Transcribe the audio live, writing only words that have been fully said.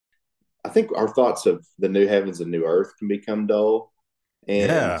think our thoughts of the new heavens and new earth can become dull. And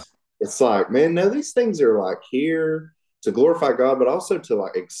Yeah. it's like, man, no, these things are like here to glorify God, but also to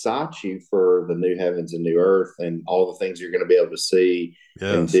like excite you for the new heavens and new earth and all the things you're going to be able to see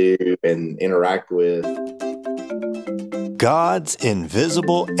and Yes. do and interact with. God's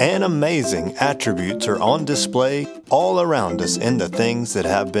invisible and amazing attributes are on display all around us in the things that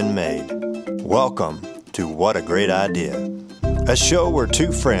have been made. Welcome to What a Great Idea, a show where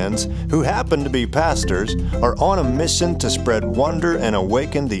two friends who happen to be pastors are on a mission to spread wonder and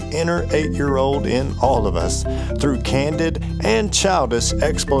awaken the inner 8-year-old in all of us through candid and childish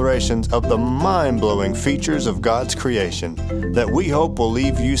explorations of the mind-blowing features of God's creation that we hope will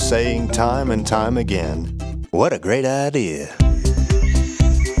leave you saying time and time again, "What a great idea."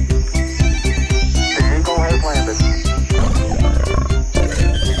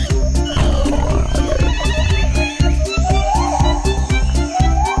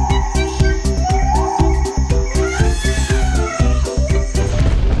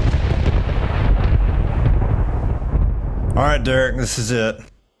 All right, Derrick, this is it.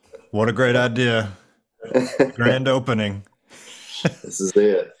 What a great idea. Grand opening. This is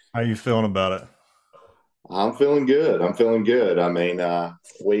it. How are you feeling about it? I'm feeling good. I'm feeling good. I mean,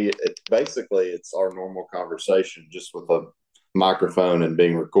 basically it's our normal conversation just with a microphone and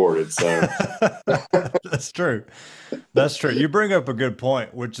being recorded. So That's true. That's true. You bring up a good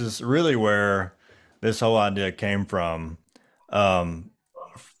point, which is really where this whole idea came from. Um,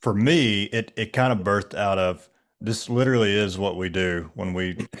 for me, it kind of birthed out of this literally is what we do when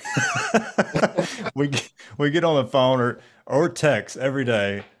we we we get on the phone or text every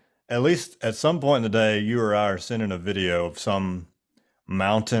day. At least at some point in the day, you or I are sending a video of some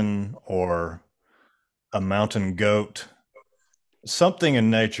mountain or a mountain goat, something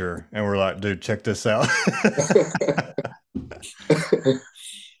in nature, and we're like, dude, check this out.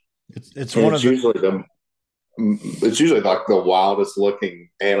 It's and one of the it's usually like the wildest looking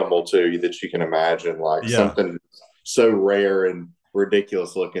animal too that you can imagine, like yeah. something so rare and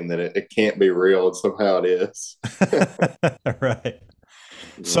ridiculous looking that it can't be real, and somehow it is. Right.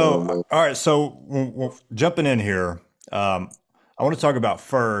 So, Um, all right. So, jumping in here, I want to talk about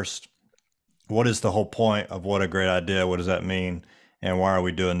first what is the whole point of what a great idea? What does that mean? And why are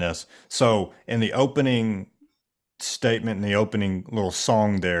we doing this? So, in the opening statement, in the opening little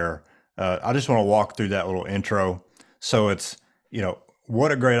song there, I just want to walk through that little intro. So, it's,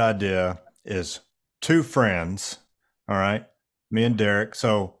 what a great idea is two friends. All right. Me and Derrick.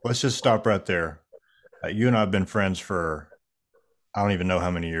 So, let's just stop right there. You and I have been friends for I don't even know how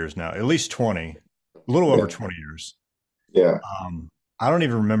many years now, at least 20, a little over yeah, 20 years. yeah. I don't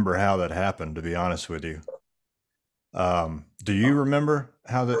even remember how that happened, to be honest with you. Do you remember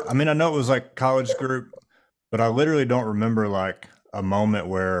how that? I mean, I know it was like college group, but I literally don't remember like a moment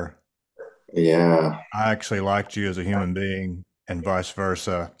where Yeah, I actually liked you as a human being and vice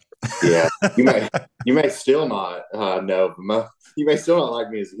versa. yeah. You may still not know, you may still not like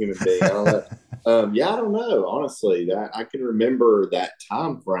me as a human being. I don't know. Yeah, I don't know. Honestly, that I can remember that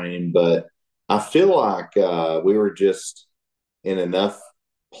time frame, but I feel like we were just in enough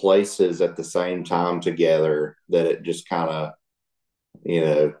places at the same time together that it just kind of, you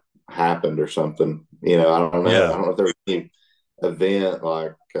know, happened or something. I don't know. I Yeah. don't know if there was any event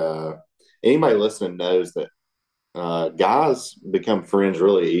like anybody listening knows that guys become friends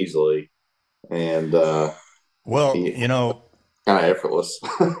really easily and Well, kind of effortless.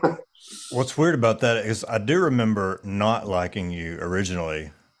 what's weird about that is I do remember not liking you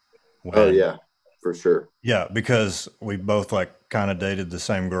originally Oh when yeah, for sure. yeah, because we both like kind of dated the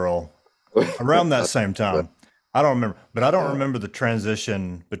same girl around that same time. I don't remember, but I don't remember the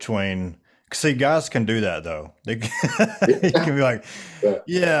transition between. See, guys can do that though. They you Yeah, can be like, yeah,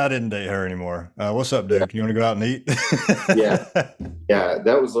 "Yeah, I didn't date her anymore. What's up, yeah, dude? You want to go out and eat?" yeah. Yeah,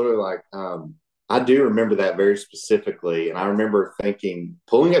 that was literally like I do remember that very specifically, and I remember thinking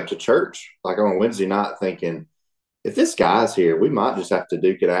pulling up to church like on a Wednesday night, thinking if this guy's here, we might just have to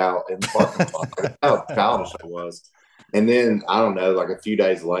duke it out in the parking lot. Like, how childish I was. And then I don't know, like a few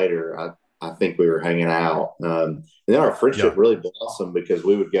days later, I think we were hanging out, and then our friendship Yeah. really blossomed because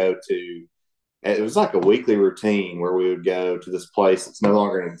we would go to. It was like a weekly routine where we would go to this place that's no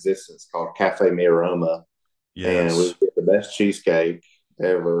longer in existence called Cafe Mi Aroma, and we Yes. would get the best cheesecake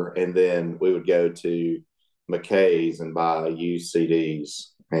ever. And then we would go to McKay's and buy used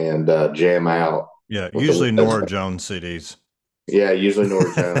CDs and jam out Yeah. with the Usually windows. Nora Jones CDs. Yeah, usually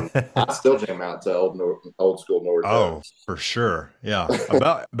Nora Jones. I still jam out to old school Nora Oh, Jones. for sure. Yeah.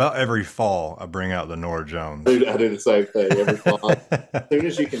 About every fall, I bring out the Nora Jones. I do the same thing every fall. As soon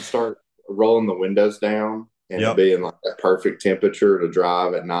as you can start rolling the windows down and it Yep. being like that perfect temperature to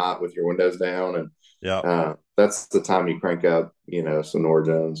drive at night with your windows down. And Yep. that's the time you crank up, some Nora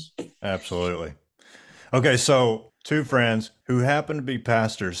Jones. Absolutely. Okay, so two friends who happen to be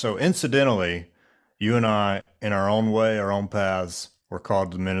pastors. So incidentally, you and I, in our own way, our own paths, were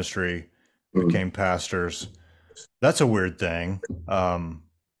called to ministry, Mm. became pastors. That's a weird thing.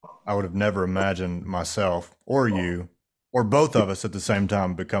 I would have never imagined myself or you or both of us at the same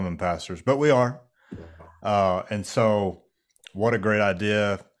time becoming pastors, but we are. And so, what a great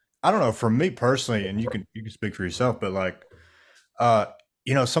idea! I don't know. For me personally, and you can speak for yourself, but like, uh,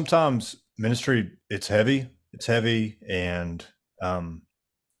 sometimes ministry it's heavy, um,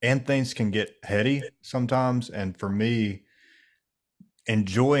 and things can get heady sometimes. And for me,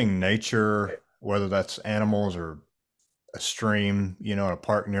 enjoying nature, whether that's animals or a stream, in a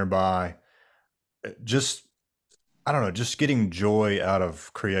park nearby, just I don't know, just getting joy out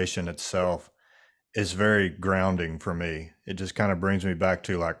of creation itself is very grounding for me. It just kind of brings me back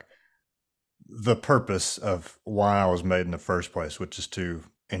to like the purpose of why I was made in the first place, which is to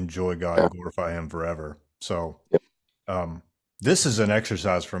enjoy God Yeah. and glorify Him forever. So, Yeah. um, this is an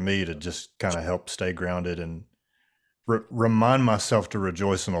exercise for me to just kind of help stay grounded and remind myself to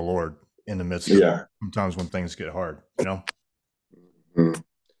rejoice in the Lord in the midst of Yeah. sometimes when things get hard. Mhm.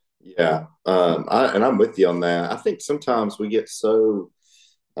 Yeah. And I'm with you on that. I think sometimes we get so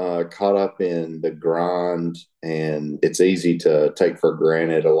caught up in the grind, and it's easy to take for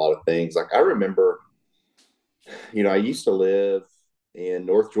granted a lot of things. Like I remember, I used to live in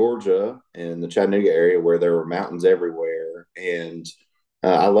North Georgia in the Chattanooga area where there were mountains everywhere. And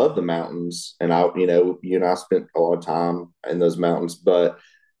I love the mountains. And you and I spent a lot of time in those mountains, but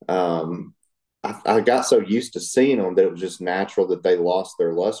um, I got so used to seeing them that it was just natural that they lost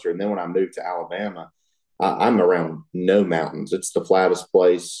their luster. And then when I moved to Alabama, I'm around no mountains. It's the flattest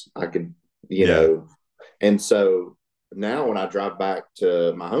place I could, you Yeah. know, and so now when I drive back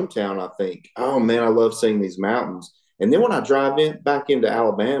to my hometown, I think, oh man, I love seeing these mountains. And then when I drive back into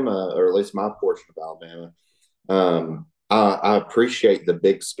Alabama, or at least my portion of Alabama, I appreciate the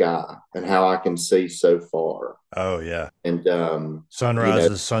big sky and how I can see so far. Oh yeah. And you know,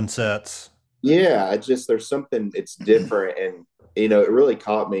 Sunrises, sunsets. yeah, it's just there's something it's different, and it really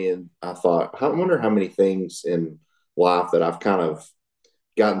caught me. And I thought, I wonder how many things in life that I've kind of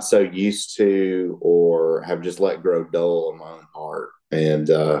gotten so used to or have just let grow dull in my own heart. And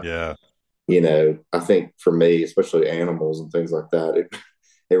Yeah. I think for me, especially animals and things like that,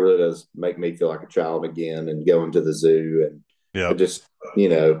 it really does make me feel like a child again, and going to the zoo and Yep. just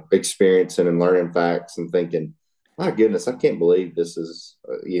experiencing and learning facts and thinking, my goodness, I can't believe this is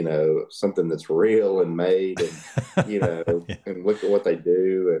something that's real and made, and Yeah. and look at what they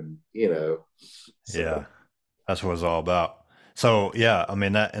do, and Yeah. so That's what it's all about. So yeah, I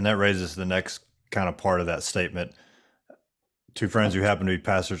mean that raises the next kind of part of that statement. Two friends who happen to be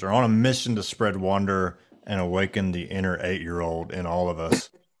pastors are on a mission to spread wonder and awaken the inner 8-year-old in all of us.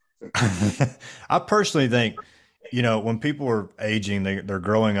 I personally think, when people are aging, they're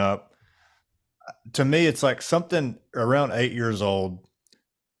growing up. To me, it's like something around 8 years old.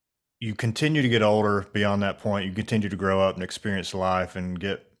 You continue to get older beyond that point. You continue to grow up and experience life and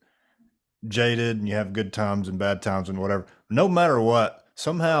get jaded, and you have good times and bad times and whatever. No matter what,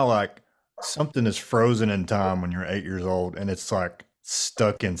 somehow like something is frozen in time when you're 8 years old, and it's like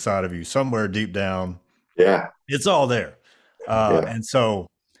stuck inside of you somewhere deep down. yeah, It's all there. yeah. And so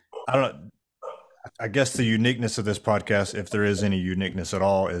I don't I guess the uniqueness of this podcast, if there is any uniqueness at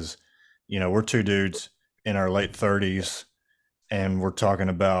all, is, we're two dudes in our late 30s and we're talking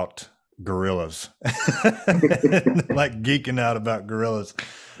about gorillas, like geeking out about gorillas.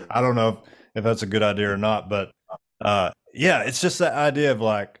 I don't know if that's a good idea or not, but yeah, it's just that idea of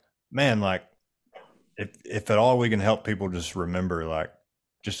like, man, like if at all we can help people just remember, like,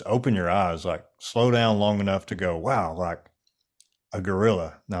 just open your eyes, like slow down long enough to go, wow, like a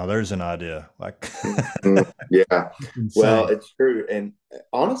gorilla. Now there's an idea, like Yeah. Well, insane. it's true. And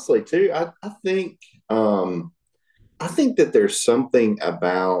honestly, too, um, I think that there's something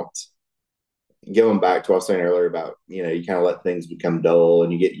about going back to what I was saying earlier about, you kind of let things become dull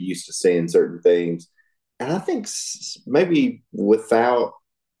and you get used to seeing certain things. And I think maybe without,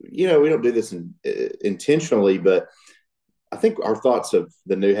 we don't do this intentionally, but I think our thoughts of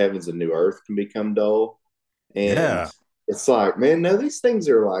the new heavens and new earth can become dull. And Yeah. it's like, man, no, these things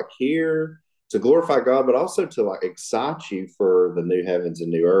are like here to glorify God, but also to like excite you for the new heavens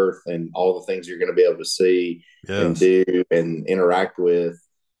and new earth and all the things you're going to be able to see and Yes. do and interact with.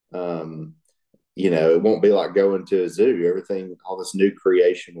 Um, it won't be like going to a zoo. Everything, all this new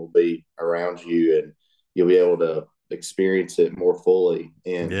creation will be around you, and you'll be able to experience it more fully.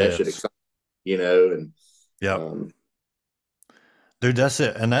 And that should Yes. excite, and Yep. Um, Dude, that's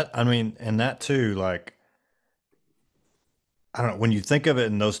it. And that, I mean, and that too, like, I don't know, when you think of it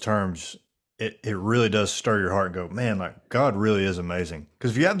in those terms, it really does stir your heart and go, man, like, God really is amazing. Because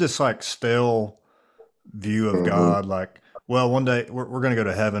if you have this, like, stale view of mhm. God, like, well, one day we're going to go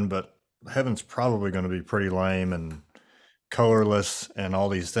to heaven, but heaven's probably going to be pretty lame and colorless and all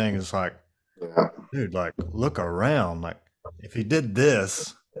these things. Like, Yeah, dude, like, look around. Like, if he did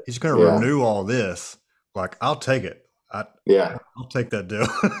this, he's going to yeah, renew all this. Like, I'll take it. yeah, I'll take that deal.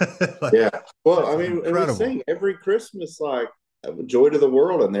 Like, yeah. Well, this I is mean, and we incredible. sing every Christmas like "Joy to the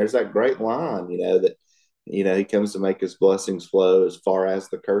World," and there's that great line, that He comes to make His blessings flow as far as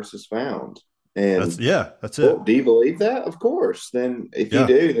the curse is found. That's, And yeah, that's well, it. do you believe that? Of course. Then, if you Yeah.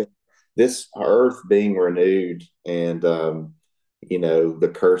 do, then this earth being renewed and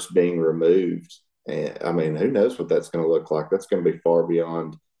the curse being removed. And I mean, who knows what that's going to look like? That's going to be far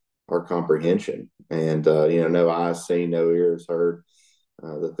beyond our comprehension. And no eyes seen, no ears heard,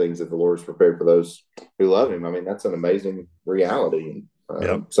 the things that the Lord has prepared for those who love Him. I mean, that's an amazing reality and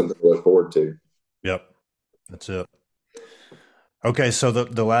Yep. something to look forward to. Yep. That's it. Okay, so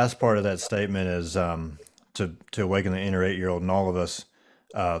the last part of that statement is to awaken the inner 8-year old in all of us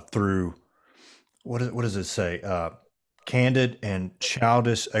through what does it say? Candid and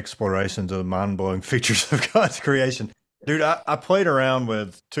childish explorations of the mind blowing features of God's creation. Dude, I played around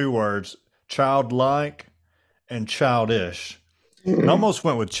with two words, childlike and childish, and almost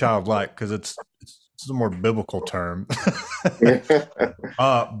went with childlike because it's a more biblical term.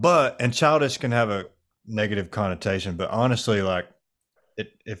 But and childish can have a negative connotation, but honestly, like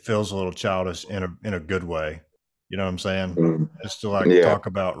it feels a little childish in a good way. You know what I'm saying? Just to like Yeah. talk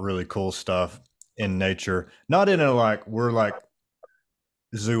about really cool stuff in nature, not in a like we're like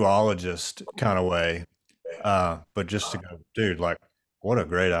zoologist kind of way, but just to go, dude, like what a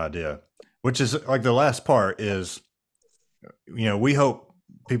great idea. Which is like the last part is, we hope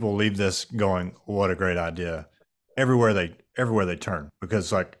people leave this going, what a great idea, everywhere they turn,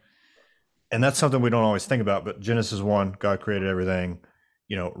 because like, and that's something we don't always think about, but Genesis 1, God created everything.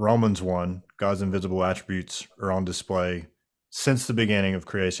 Romans 1, God's invisible attributes are on display since the beginning of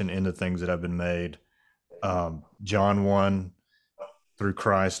creation in the things that have been made. John 1, through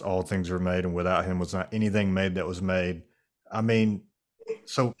Christ all things were made, and without him was not anything made that was made. I mean,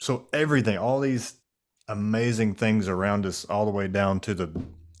 so everything, all these amazing things around us, all the way down to the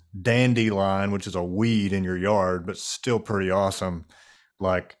dandelion, which is a weed in your yard, but still pretty awesome.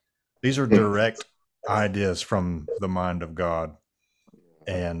 Like, these are direct ideas from the mind of God.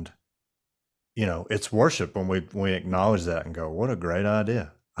 And, it's worship when we acknowledge that and go, what a great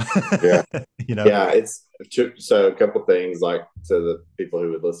idea. Yeah. you know? Yeah, it's so a couple things like to the people who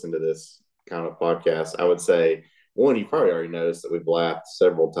would listen to this kind of podcast. I would say one, you probably already noticed that we've laughed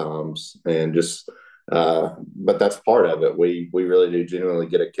several times, and just but that's part of it. We really do genuinely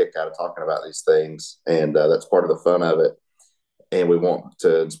get a kick out of talking about these things, and that's part of the fun of it. And we want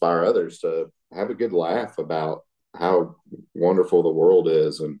to inspire others to have a good laugh about how wonderful the world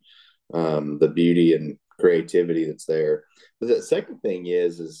is, and the beauty and creativity that's there. But the second thing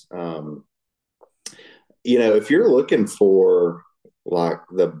is if you're looking for like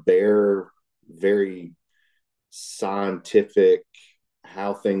the bare, very scientific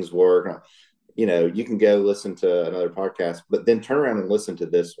how things work, you can go listen to another podcast, but then turn around and listen to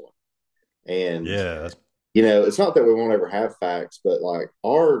this one. And Yeah. it's not that we won't ever have facts, but like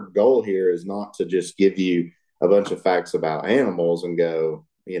our goal here is not to just give you a bunch of facts about animals and go,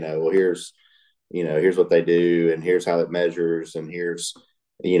 well, here's what they do, and here's how it measures, and here's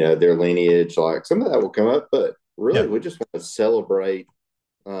their lineage. Like some of that will come up, but really Yeah. we just want to celebrate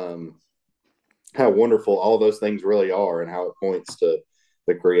um, how wonderful all those things really are and how it points to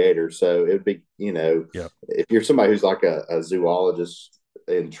the creator. So it would be, Yeah. if you're somebody who's like a zoologist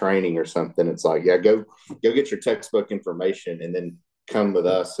in training or something, it's like, yeah, go get your textbook information and then come with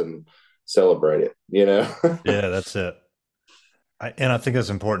us and celebrate it. Yeah. That's it. And I think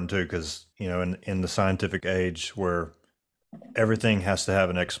that's important too, because, in the scientific age where everything has to have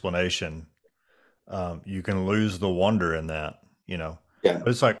an explanation, you can lose the wonder in that, Yeah. But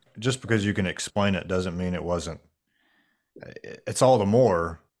it's like, just because you can explain it doesn't mean it wasn't. It's all the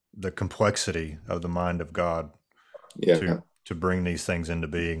more the complexity of the mind of God to Yeah. to bring these things into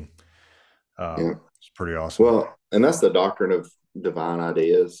being. Yeah. It's pretty awesome. Well, and that's the doctrine of divine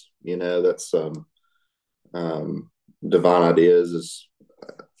ideas. That's divine ideas is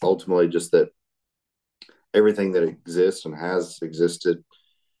ultimately just that everything that exists and has existed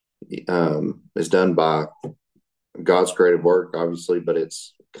is done by God's creative work, obviously, but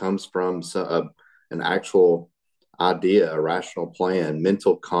it's comes from an actual idea, a rational plan,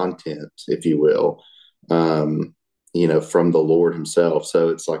 mental content, if you will, um, from the Lord Himself. So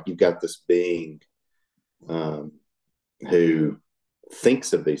it's like you've got this being um, who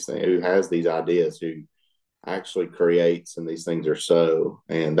thinks of these things, who has these ideas, who actually creates, and these things are so,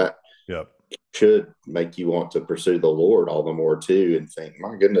 and that Yep. should make you want to pursue the Lord all the more too, and think,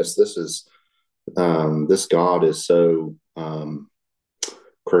 my goodness, this God is so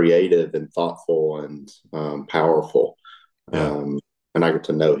creative and thoughtful and powerful, Yeah. and I get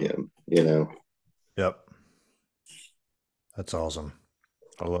to know Him. Yep. That's awesome.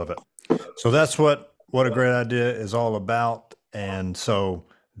 I love it. So that's what a great idea is all about. And so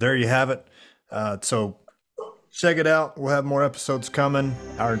there you have it. So check it out. We'll have more episodes coming.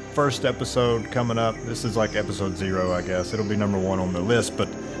 Our first episode coming up. This is like episode 0, I guess. It'll be number 1 on the list. But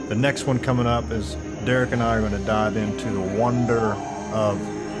the next one coming up is Derrick and I are going to dive into the wonder of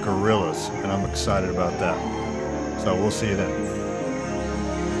gorillas. And I'm excited about that. So we'll see you then.